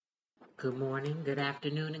Good morning, good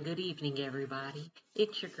afternoon, and good evening, everybody.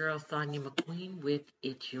 It's your girl, Sonia McQueen, with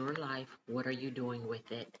It's Your Life. What are you doing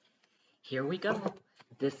with it? Here we go.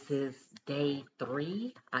 This is day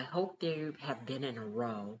 3. I hope there have been in a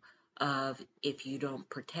row of if you don't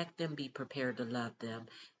protect them, be prepared to love them.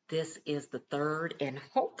 This is the third and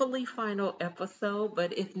hopefully final episode,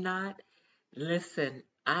 but if not, listen,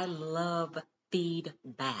 I love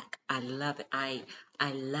feedback. I love it.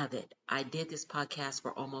 I love it. I did this podcast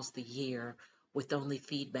for almost a year with only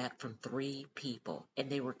feedback from 3 people, and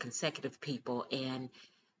they were consecutive people and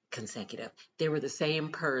consecutive. They were the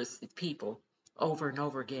same people over and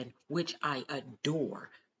over again, which I adore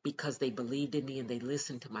because they believed in me and they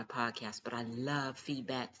listened to my podcast. But I love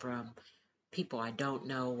feedback from people I don't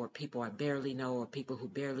know or people I barely know or people who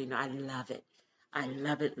barely know. I love it. I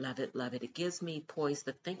love it, love it, love it. It gives me poise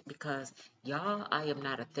to think because, y'all, I am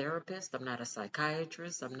not a therapist. I'm not a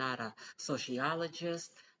psychiatrist. I'm not a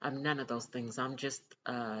sociologist. I'm none of those things. I'm just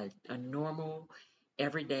a normal,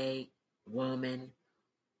 everyday woman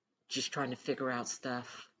just trying to figure out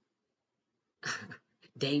stuff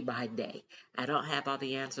day by day. I don't have all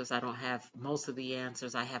the answers. I don't have most of the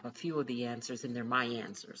answers. I have a few of the answers, and they're my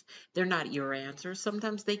answers. They're not your answers.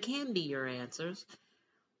 Sometimes they can be your answers,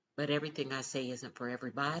 but everything I say isn't for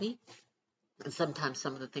everybody. And sometimes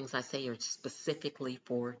some of the things I say are specifically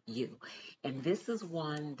for you. And this is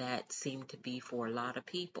one that seemed to be for a lot of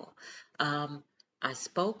people. I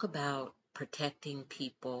spoke about protecting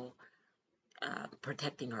people,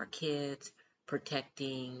 protecting our kids,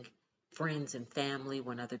 protecting friends and family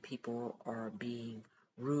when other people are being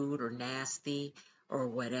rude or nasty or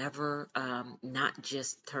whatever. Not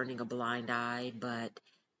just turning a blind eye, but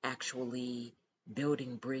actually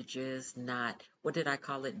building bridges, not, what did I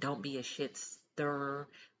call it? Don't be a shit stirrer,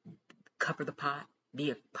 cover the pot, be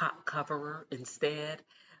a pot coverer instead.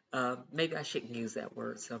 Maybe I shouldn't use that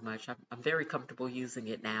word so much. I'm very comfortable using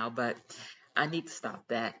it now, but I need to stop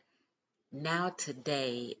that. Now,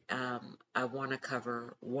 today, I want to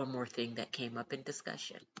cover one more thing that came up in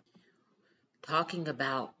discussion. Talking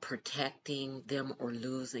about protecting them or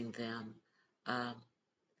losing them. Um,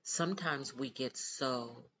 Sometimes we get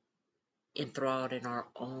so enthralled in our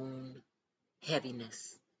own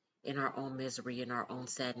heaviness, in our own misery, in our own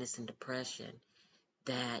sadness and depression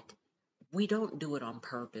that we don't do it on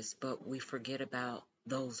purpose, but we forget about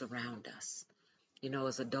those around us.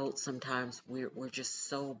 As adults, sometimes we're just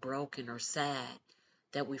so broken or sad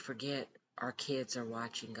that we forget our kids are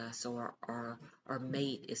watching us or our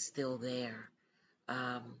mate is still there.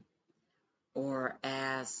 Um, or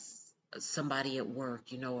as somebody at work,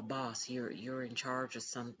 a boss, you're in charge of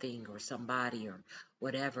something or somebody or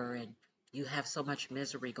whatever, and you have so much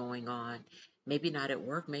misery going on. Maybe not at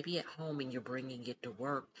work, maybe at home, and you're bringing it to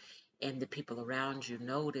work, and the people around you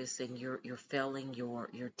notice, and you're failing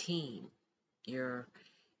your team. You're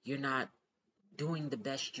you're not doing the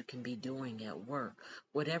best you can be doing at work.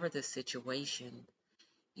 Whatever the situation,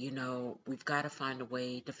 we've got to find a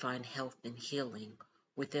way to find health and healing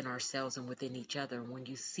within ourselves and within each other. And when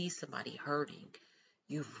you see somebody hurting,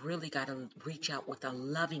 you've really got to reach out with a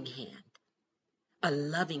loving hand, a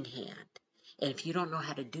loving hand. And if you don't know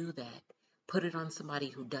how to do that, put it on somebody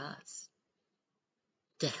who does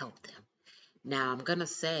to help them. Now, I'm going to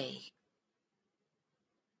say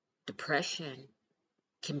depression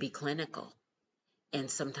can be clinical,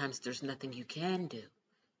 and sometimes there's nothing you can do.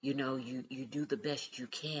 You do the best you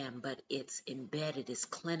can, but it's embedded, it's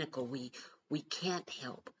clinical. We can't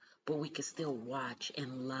help, but we can still watch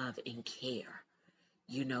and love and care.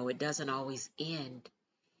 It doesn't always end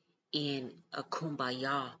in a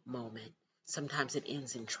kumbaya moment. Sometimes it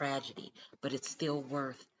ends in tragedy, but it's still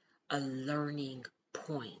worth a learning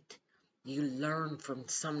point. You learn from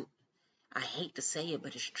I hate to say it,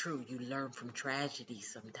 but it's true. You learn from tragedy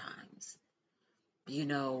sometimes. You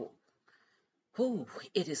know,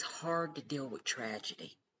 it is hard to deal with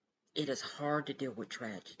tragedy. It is hard to deal with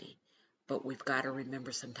tragedy. But we've got to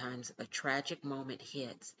remember sometimes a tragic moment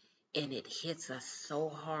hits and it hits us so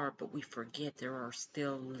hard, but we forget there are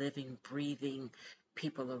still living, breathing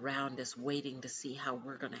people around us waiting to see how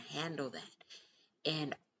we're going to handle that.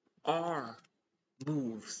 And our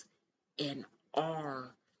moves and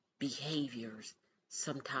our behaviors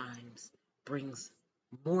sometimes brings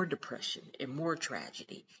more depression and more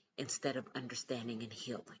tragedy instead of understanding and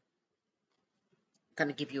healing. I'm going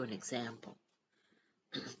to give you an example.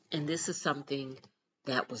 And this is something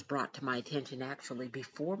that was brought to my attention actually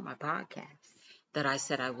before my podcast that I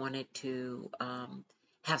said I wanted to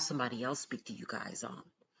have somebody else speak to you guys on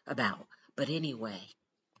about. But anyway,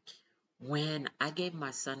 when I gave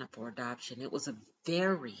my son up for adoption, it was a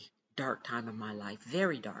very dark time in my life,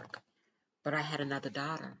 very dark. But I had another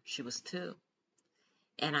daughter. She was 2.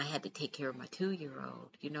 And I had to take care of my 2-year-old,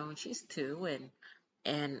 and she's 2,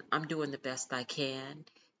 and I'm doing the best I can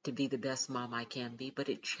to be the best mom I can be. But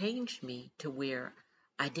it changed me to where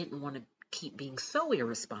I didn't want to keep being so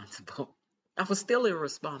irresponsible. I was still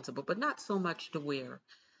irresponsible, but not so much to where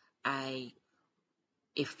I,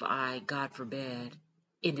 if I, God forbid,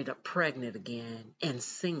 ended up pregnant again and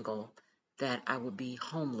single, that I would be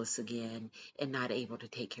homeless again and not able to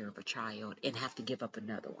take care of a child and have to give up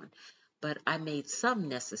another one. But I made some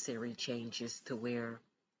necessary changes to where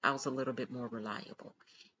I was a little bit more reliable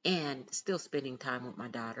and still spending time with my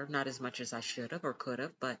daughter, not as much as I should have or could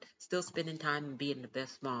have, but still spending time and being the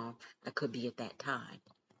best mom I could be at that time.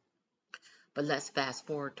 But let's fast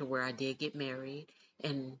forward to where I did get married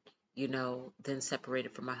and, then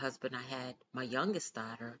separated from my husband. I had my youngest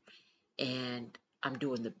daughter, and I'm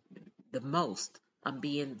doing the most. I'm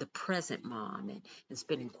being the present mom and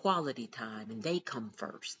spending quality time, and they come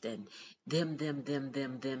first, and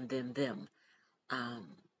them. Um,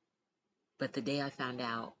 but the day I found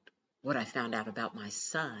out what I found out about my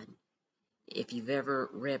son, if you've ever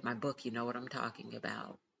read my book, you know what I'm talking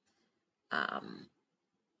about. Um,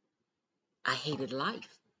 I hated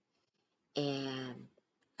life, and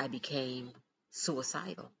I became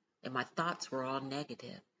suicidal, and my thoughts were all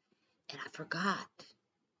negative, and I forgot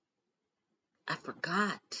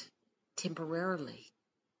temporarily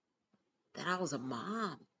that I was a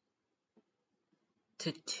mom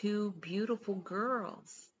to 2 beautiful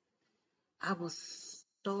girls. I was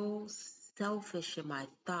so selfish in my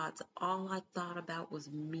thoughts. All I thought about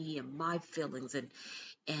was me and my feelings,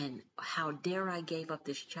 and how dare I gave up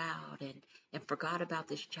this child, and forgot about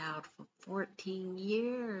this child for 14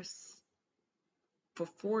 years. For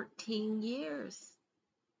 14 years,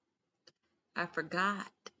 I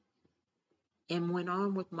forgot and went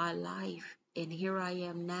on with my life. And here I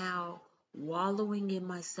am now, wallowing in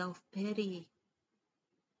my self-pity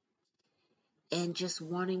and just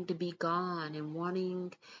wanting to be gone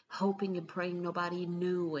and hoping and praying nobody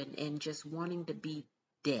knew, and just wanting to be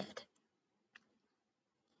dead.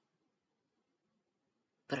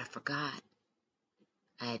 But I forgot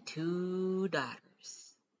I had 2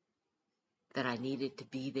 daughters that I needed to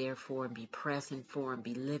be there for and be present for and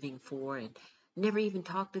be living for, and never even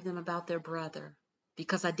talked to them about their brother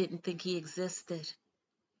because I didn't think he existed.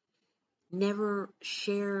 Never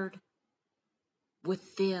shared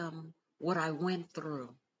with them what I went through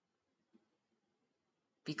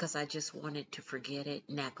because I just wanted to forget it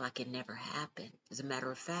and act like it never happened. As a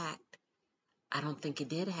matter of fact, I don't think it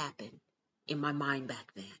did happen in my mind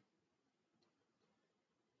back then.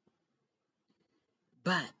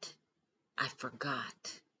 But I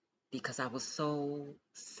forgot because I was so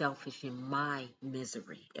selfish in my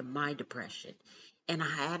misery and my depression. And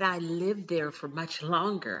had I lived there for much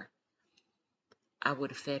longer, I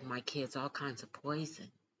would have fed my kids all kinds of poison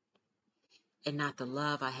and not the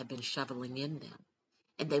love I had been shoveling in them.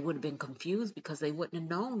 And they would have been confused because they wouldn't have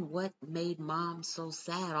known what made mom so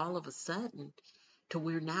sad all of a sudden to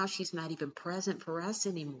where now she's not even present for us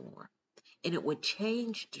anymore. And it would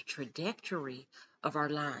change the trajectory of our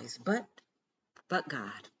lives. But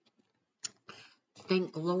God,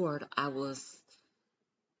 thank the Lord, I was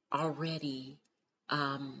already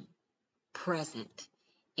present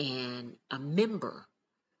and a member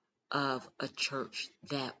of a church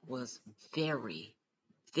that was very,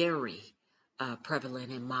 very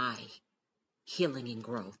prevalent in my healing and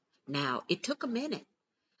growth. Now, it took a minute.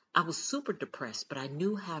 I was super depressed, but I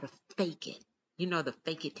knew how to fake it. You know, the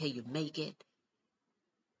fake it till you make it.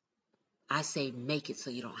 I say make it so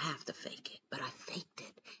you don't have to fake it, but I faked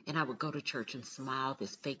it. And I would go to church and smile,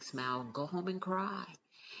 this fake smile, and go home and cry.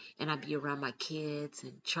 And I'd be around my kids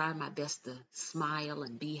and try my best to smile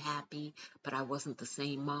and be happy, but I wasn't the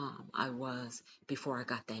same mom I was before I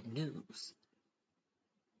got that news.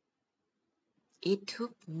 It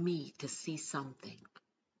took me to see something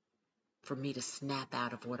for me to snap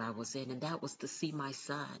out of what I was in, and that was to see my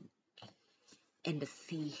son and to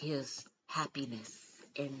see his happiness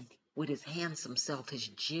and with his handsome self, his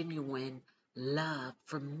genuine love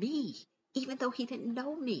for me, even though he didn't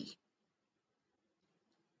know me,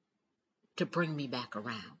 to bring me back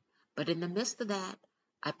around. But in the midst of that,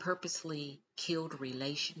 I purposely killed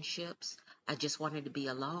relationships. I just wanted to be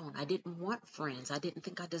alone. I didn't want friends. I didn't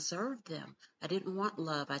think I deserved them. I didn't want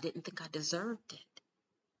love. I didn't think I deserved it.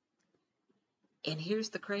 And here's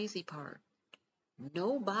the crazy part.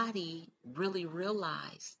 Nobody really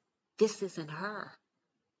realized this isn't her.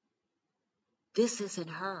 This isn't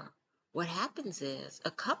her. What happens is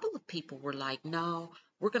a couple of people were like, no,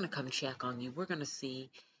 we're going to come check on you. We're going to see.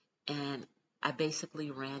 And I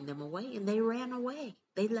basically ran them away, and they ran away.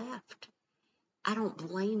 They left. I don't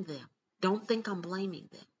blame them. Don't think I'm blaming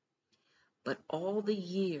them. But all the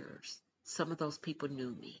years, some of those people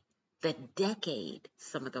knew me. The decade,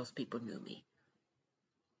 some of those people knew me.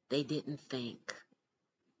 They didn't think,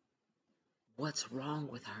 what's wrong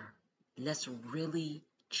with her? Let's really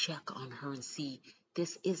check on her and see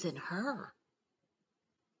this isn't her.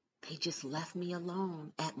 They just left me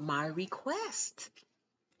alone at my request.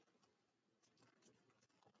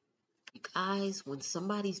 Guys, when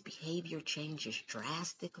somebody's behavior changes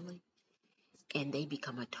drastically and they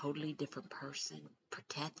become a totally different person,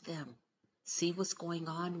 protect them. See what's going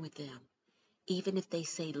on with them. Even if they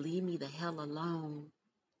say, leave me the hell alone,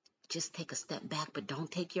 just take a step back, but don't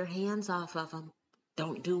take your hands off of them.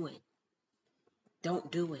 Don't do it.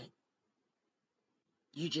 Don't do it.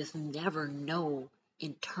 You just never know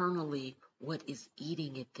internally what is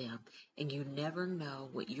eating at them. And you never know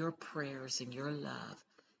what your prayers and your love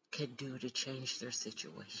could do to change their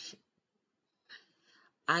situation.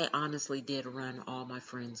 I honestly did run all my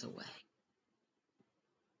friends away.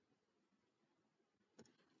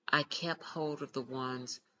 I kept hold of the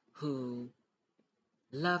ones who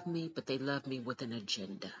loved me, but they loved me with an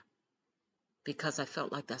agenda because I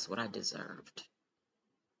felt like that's what I deserved.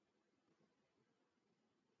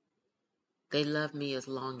 They loved me as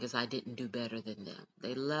long as I didn't do better than them.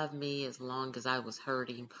 They loved me as long as I was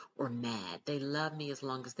hurting or mad. They loved me as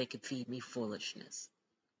long as they could feed me foolishness.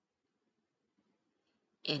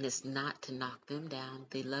 And it's not to knock them down.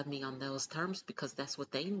 They love me on those terms because that's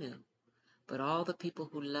what they knew. But all the people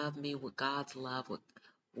who love me with God's love,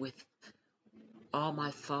 with all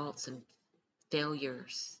my faults and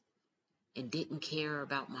failures, and didn't care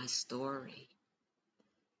about my story,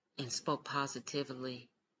 and spoke positively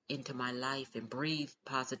into my life and breathed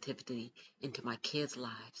positivity into my kids'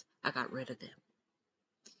 lives, I got rid of them.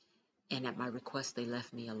 And at my request, they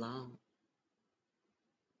left me alone.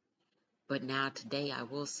 But now today, I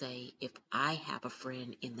will say, if I have a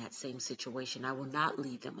friend in that same situation, I will not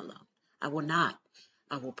leave them alone. I will not.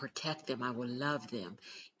 I will protect them. I will love them.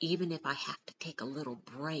 Even if I have to take a little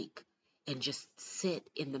break and just sit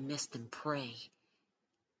in the midst and pray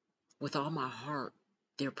with all my heart,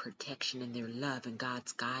 their protection and their love and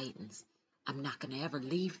God's guidance, I'm not going to ever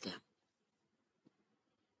leave them.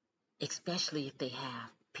 Especially if they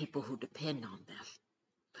have people who depend on them.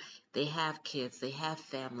 They have kids, they have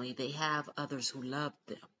family, they have others who love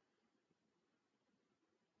them.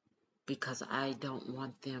 Because I don't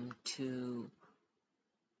want them to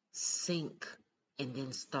sink and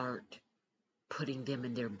then start putting them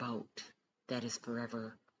in their boat that is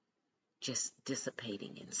forever just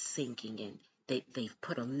dissipating and sinking. And they've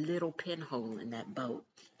put a little pinhole in that boat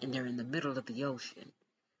and they're in the middle of the ocean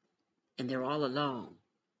and they're all alone.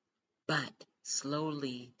 But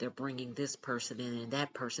slowly they're bringing this person in and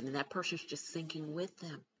that person's just sinking with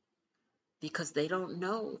them because they don't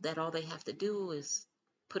know that all they have to do is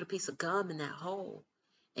put a piece of gum in that hole.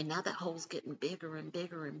 And now that hole's getting bigger and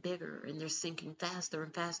bigger and bigger, and they're sinking faster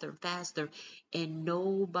and faster and faster, and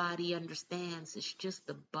nobody understands. It's just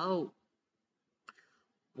the boat.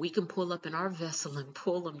 We can pull up in our vessel and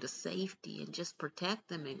pull them to safety and just protect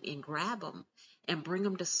them and grab them and bring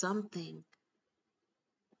them to something,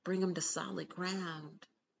 bring them to solid ground.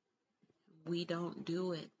 We don't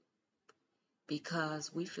do it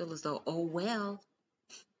because we feel as though, oh, well,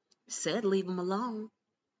 said leave them alone.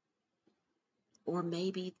 Or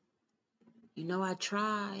maybe, I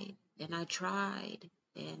tried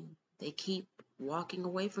and they keep walking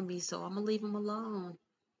away from me, so I'm going to leave them alone.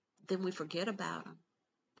 Then we forget about them.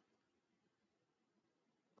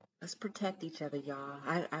 Let's protect each other, y'all.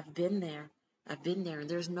 I've been there. And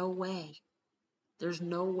there's no way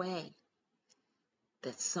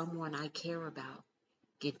that someone I care about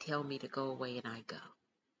can tell me to go away and I go.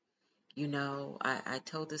 I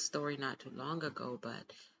told this story not too long ago,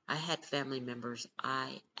 but I had family members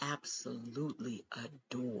I absolutely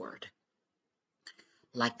adored.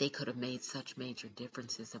 Like they could have made such major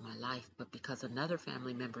differences in my life, but because another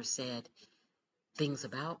family member said things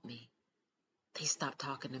about me, they stopped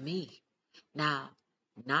talking to me. Now,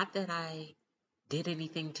 not that I did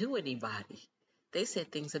anything to anybody. They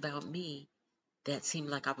said things about me that seemed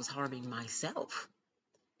like I was harming myself.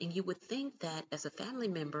 And you would think that as a family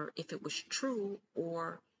member, if it was true,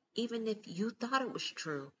 or even if you thought it was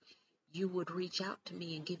true, you would reach out to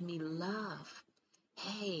me and give me love.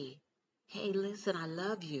 Hey, listen, I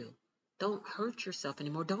love you. Don't hurt yourself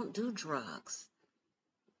anymore. Don't do drugs.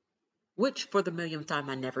 Which for the millionth time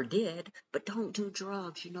I never did, but don't do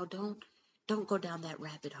drugs. Don't go down that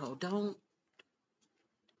rabbit hole.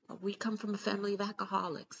 We come from a family of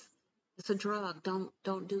alcoholics. It's a drug.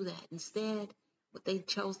 Don't do that. Instead, what they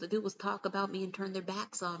chose to do was talk about me and turn their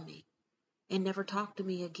backs on me and never talk to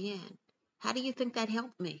me again. How do you think that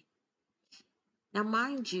helped me? Now,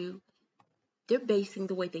 mind you, they're basing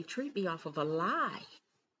the way they treat me off of a lie.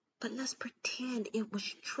 But let's pretend it was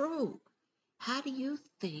true. How do you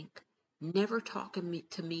think never talking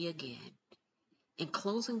to me again and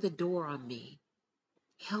closing the door on me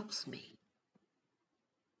helps me?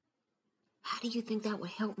 How do you think that would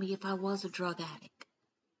help me if I was a drug addict?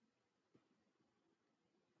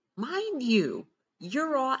 Mind you,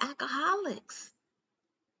 you're all alcoholics,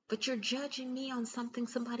 but you're judging me on something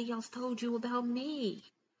somebody else told you about me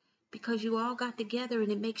because you all got together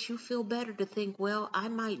and it makes you feel better to think, well, I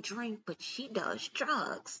might drink, but she does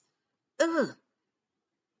drugs. Ugh,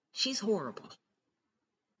 she's horrible.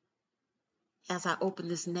 As I open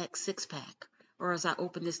this next six pack, or as I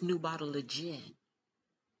open this new bottle of gin,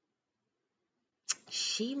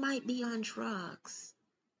 she might be on drugs.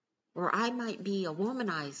 Or I might be a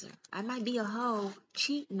womanizer. I might be a hoe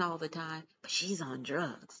cheating all the time, but she's on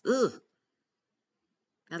drugs. Ugh.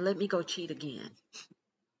 Now let me go cheat again.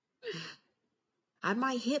 I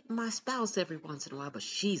might hit my spouse every once in a while, but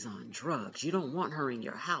she's on drugs. You don't want her in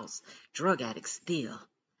your house. Drug addicts steal.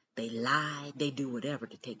 They lie. They do whatever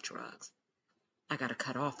to take drugs. I got to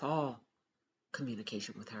cut off all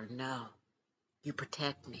communication with her. No. You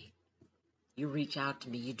protect me. You reach out to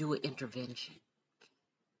me. You do an intervention.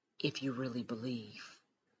 If you really believe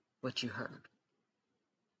what you heard.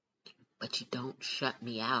 But you don't shut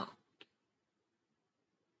me out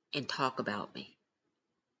and talk about me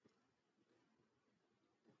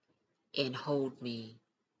and hold me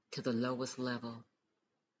to the lowest level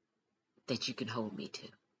that you can hold me to.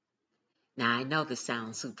 Now, I know this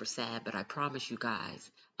sounds super sad, but I promise you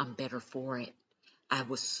guys, I'm better for it. I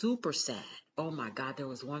was super sad. Oh my God, there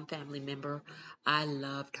was one family member. I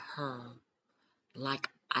loved her like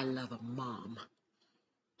I love a mom.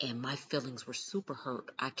 And my feelings were super hurt.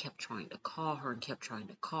 I kept trying to call her and kept trying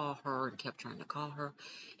to call her and kept trying to call her.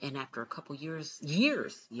 And after a couple years,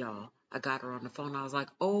 y'all, I got her on the phone. I was like,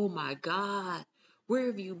 oh my God, where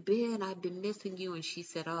have you been? I've been missing you. And she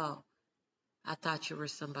said, oh, I thought you were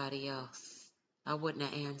somebody else. I wouldn't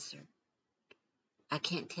have answered. I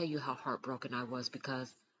can't tell you how heartbroken I was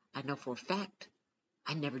because I know for a fact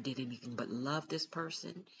I never did anything but love this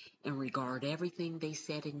person and regard everything they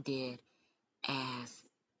said and did as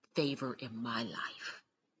favor in my life.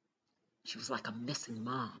 She was like a missing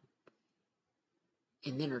mom.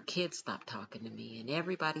 And then her kids stopped talking to me and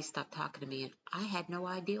everybody stopped talking to me and I had no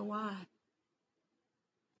idea why.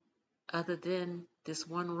 Other than this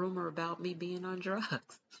one rumor about me being on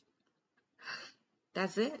drugs.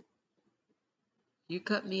 That's it. You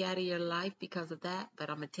cut me out of your life because of that, but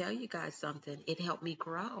I'm going to tell you guys something. It helped me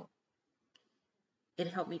grow. It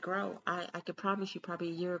helped me grow. I could promise you probably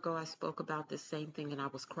a year ago I spoke about this same thing and I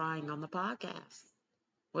was crying on the podcast,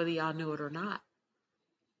 whether y'all knew it or not.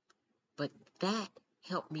 But that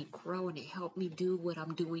helped me grow and it helped me do what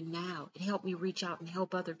I'm doing now. It helped me reach out and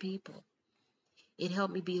help other people. It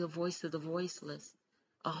helped me be a voice to the voiceless,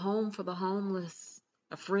 a home for the homeless,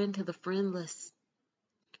 a friend to the friendless.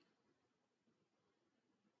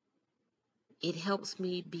 It helps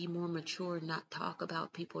me be more mature, not talk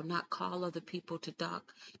about people, not call other people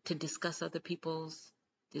to discuss other people's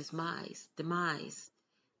demise,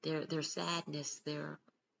 their sadness, their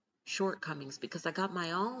shortcomings, because I got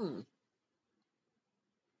my own.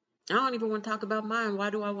 I don't even want to talk about mine.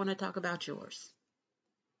 Why do I want to talk about yours?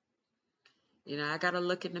 You know, I got to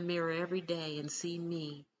look in the mirror every day and see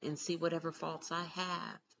me and see whatever faults I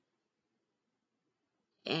have.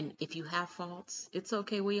 And if you have faults, it's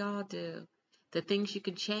okay. We all do. The things you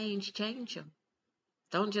can change, change them.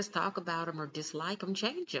 Don't just talk about them or dislike them,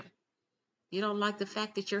 change them. You don't like the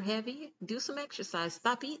fact that you're heavy? Do some exercise.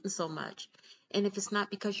 Stop eating so much. And if it's not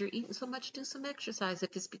because you're eating so much, do some exercise.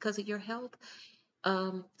 If it's because of your health,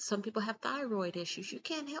 some people have thyroid issues. You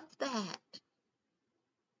can't help that.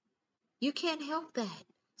 You can't help that.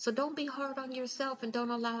 So don't be hard on yourself and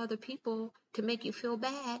don't allow other people to make you feel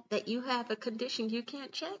bad that you have a condition you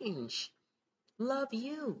can't change. Love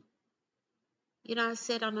you. You know, I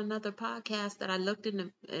said on another podcast that I looked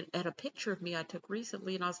at a picture of me I took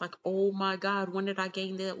recently and I was like, oh my God, when did I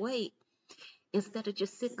gain that weight? Instead of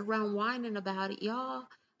just sitting around whining about it, y'all,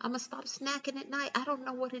 I'm going to stop snacking at night. I don't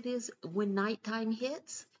know what it is when nighttime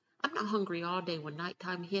hits. I'm not hungry all day. When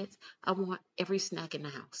nighttime hits, I want every snack in the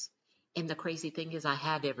house. And the crazy thing is I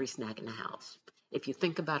have every snack in the house. If you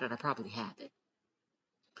think about it, I probably have it.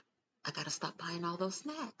 I got to stop buying all those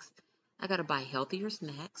snacks. I got to buy healthier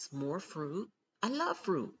snacks, more fruit. I love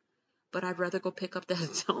fruit, but I'd rather go pick up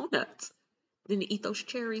that donuts than to eat those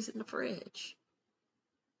cherries in the fridge.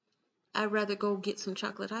 I'd rather go get some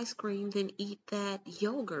chocolate ice cream than eat that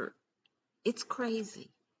yogurt. It's crazy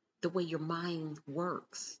the way your mind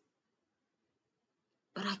works.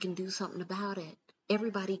 But I can do something about it.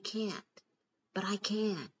 Everybody can't, but I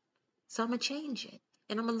can. So I'm going to change it.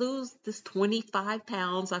 And I'm going to lose this 25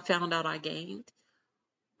 pounds I found out I gained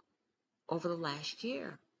over the last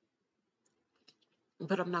year.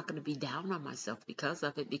 But I'm not going to be down on myself because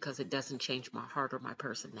of it, because it doesn't change my heart or my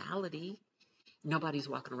personality. Nobody's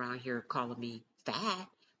walking around here calling me fat.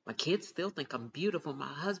 My kids still think I'm beautiful. My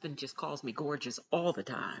husband just calls me gorgeous all the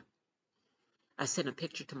time. I sent a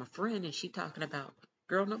picture to my friend and she talking about,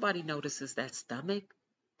 girl, nobody notices that stomach.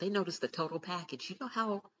 They notice the total package. You know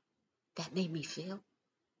how that made me feel?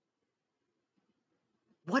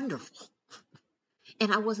 Wonderful.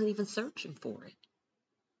 And I wasn't even searching for it.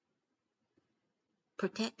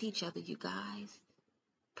 Protect each other, you guys.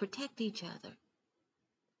 Protect each other.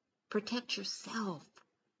 Protect yourself.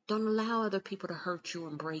 Don't allow other people to hurt you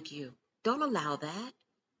and break you. Don't allow that.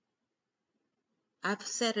 I've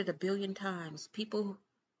said it a billion times. People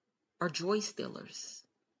are joy stealers.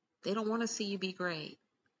 They don't want to see you be great.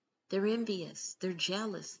 They're envious. They're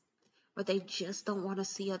jealous. Or they just don't want to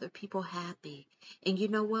see other people happy. And you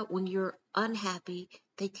know what? When you're unhappy,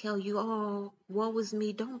 they tell you, oh, woe is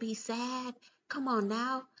me. Don't be sad. Come on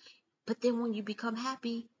now. But then when you become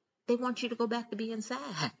happy, they want you to go back to being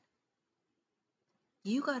sad.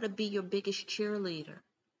 You got to be your biggest cheerleader.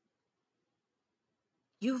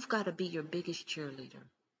 You've got to be your biggest cheerleader.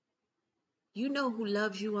 You know who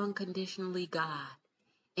loves you unconditionally? God.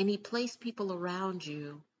 And He placed people around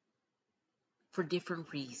you for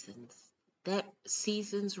different reasons. That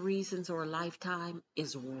seasons, reasons, or a lifetime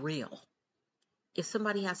is real. If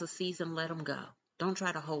somebody has a season, let them go. Don't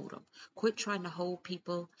try to hold them. Quit trying to hold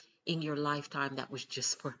people in your lifetime that was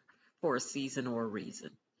just for a season or a reason.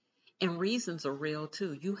 And reasons are real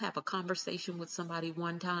too. You have a conversation with somebody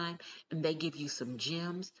one time and they give you some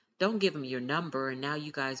gems. Don't give them your number and now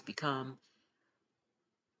you guys become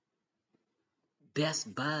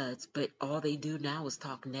best buds, but all they do now is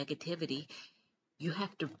talk negativity. You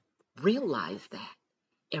have to realize that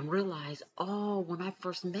and realize, oh, when I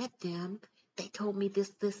first met them, they told me this,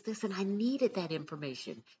 this, this, and I needed that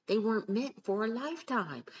information. They weren't meant for a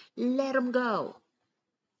lifetime. Let them go.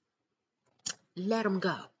 Let them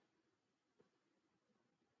go.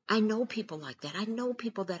 I know people like that. I know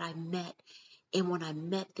people that I met, and when I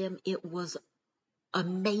met them, it was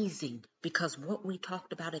amazing because what we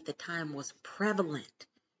talked about at the time was prevalent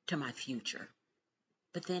to my future.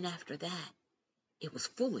 But then after that, it was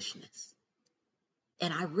foolishness.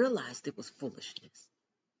 And I realized it was foolishness.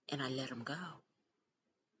 And I let them go.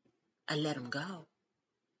 I let them go.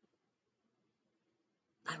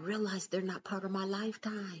 I realized they're not part of my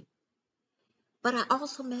lifetime. But I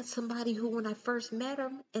also met somebody who, when I first met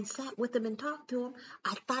them and sat with them and talked to them,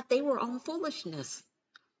 I thought they were on foolishness.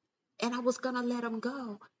 And I was going to let them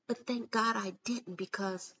go. But thank God I didn't,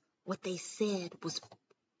 because what they said was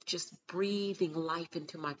just breathing life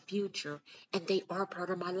into my future. And they are part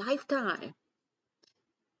of my lifetime.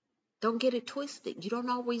 Don't get it twisted. You don't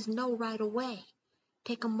always know right away.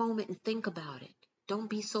 Take a moment and think about it. Don't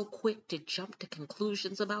be so quick to jump to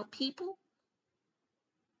conclusions about people.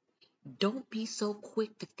 Don't be so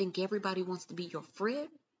quick to think everybody wants to be your friend.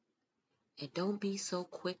 And don't be so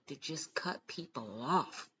quick to just cut people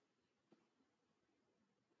off.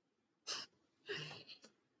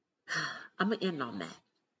 I'm going to end on that.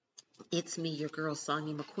 It's me, your girl,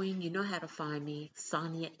 Sonia McQueen. You know how to find me,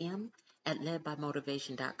 Sonia M. at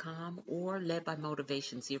ledbymotivation.com or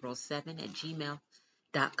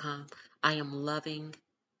ledbymotivation07@gmail.com. I am loving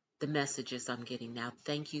the messages I'm getting now.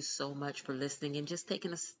 Thank you so much for listening and just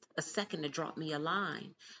taking a second to drop me a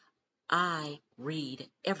line. I read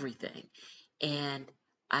everything and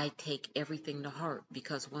I take everything to heart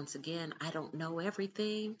because, once again, I don't know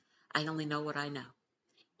everything. I only know what I know.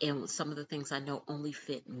 And some of the things I know only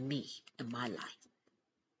fit me in my life.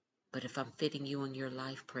 But if I'm fitting you in your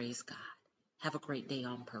life, praise God. Have a great day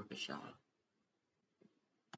on purpose, y'all.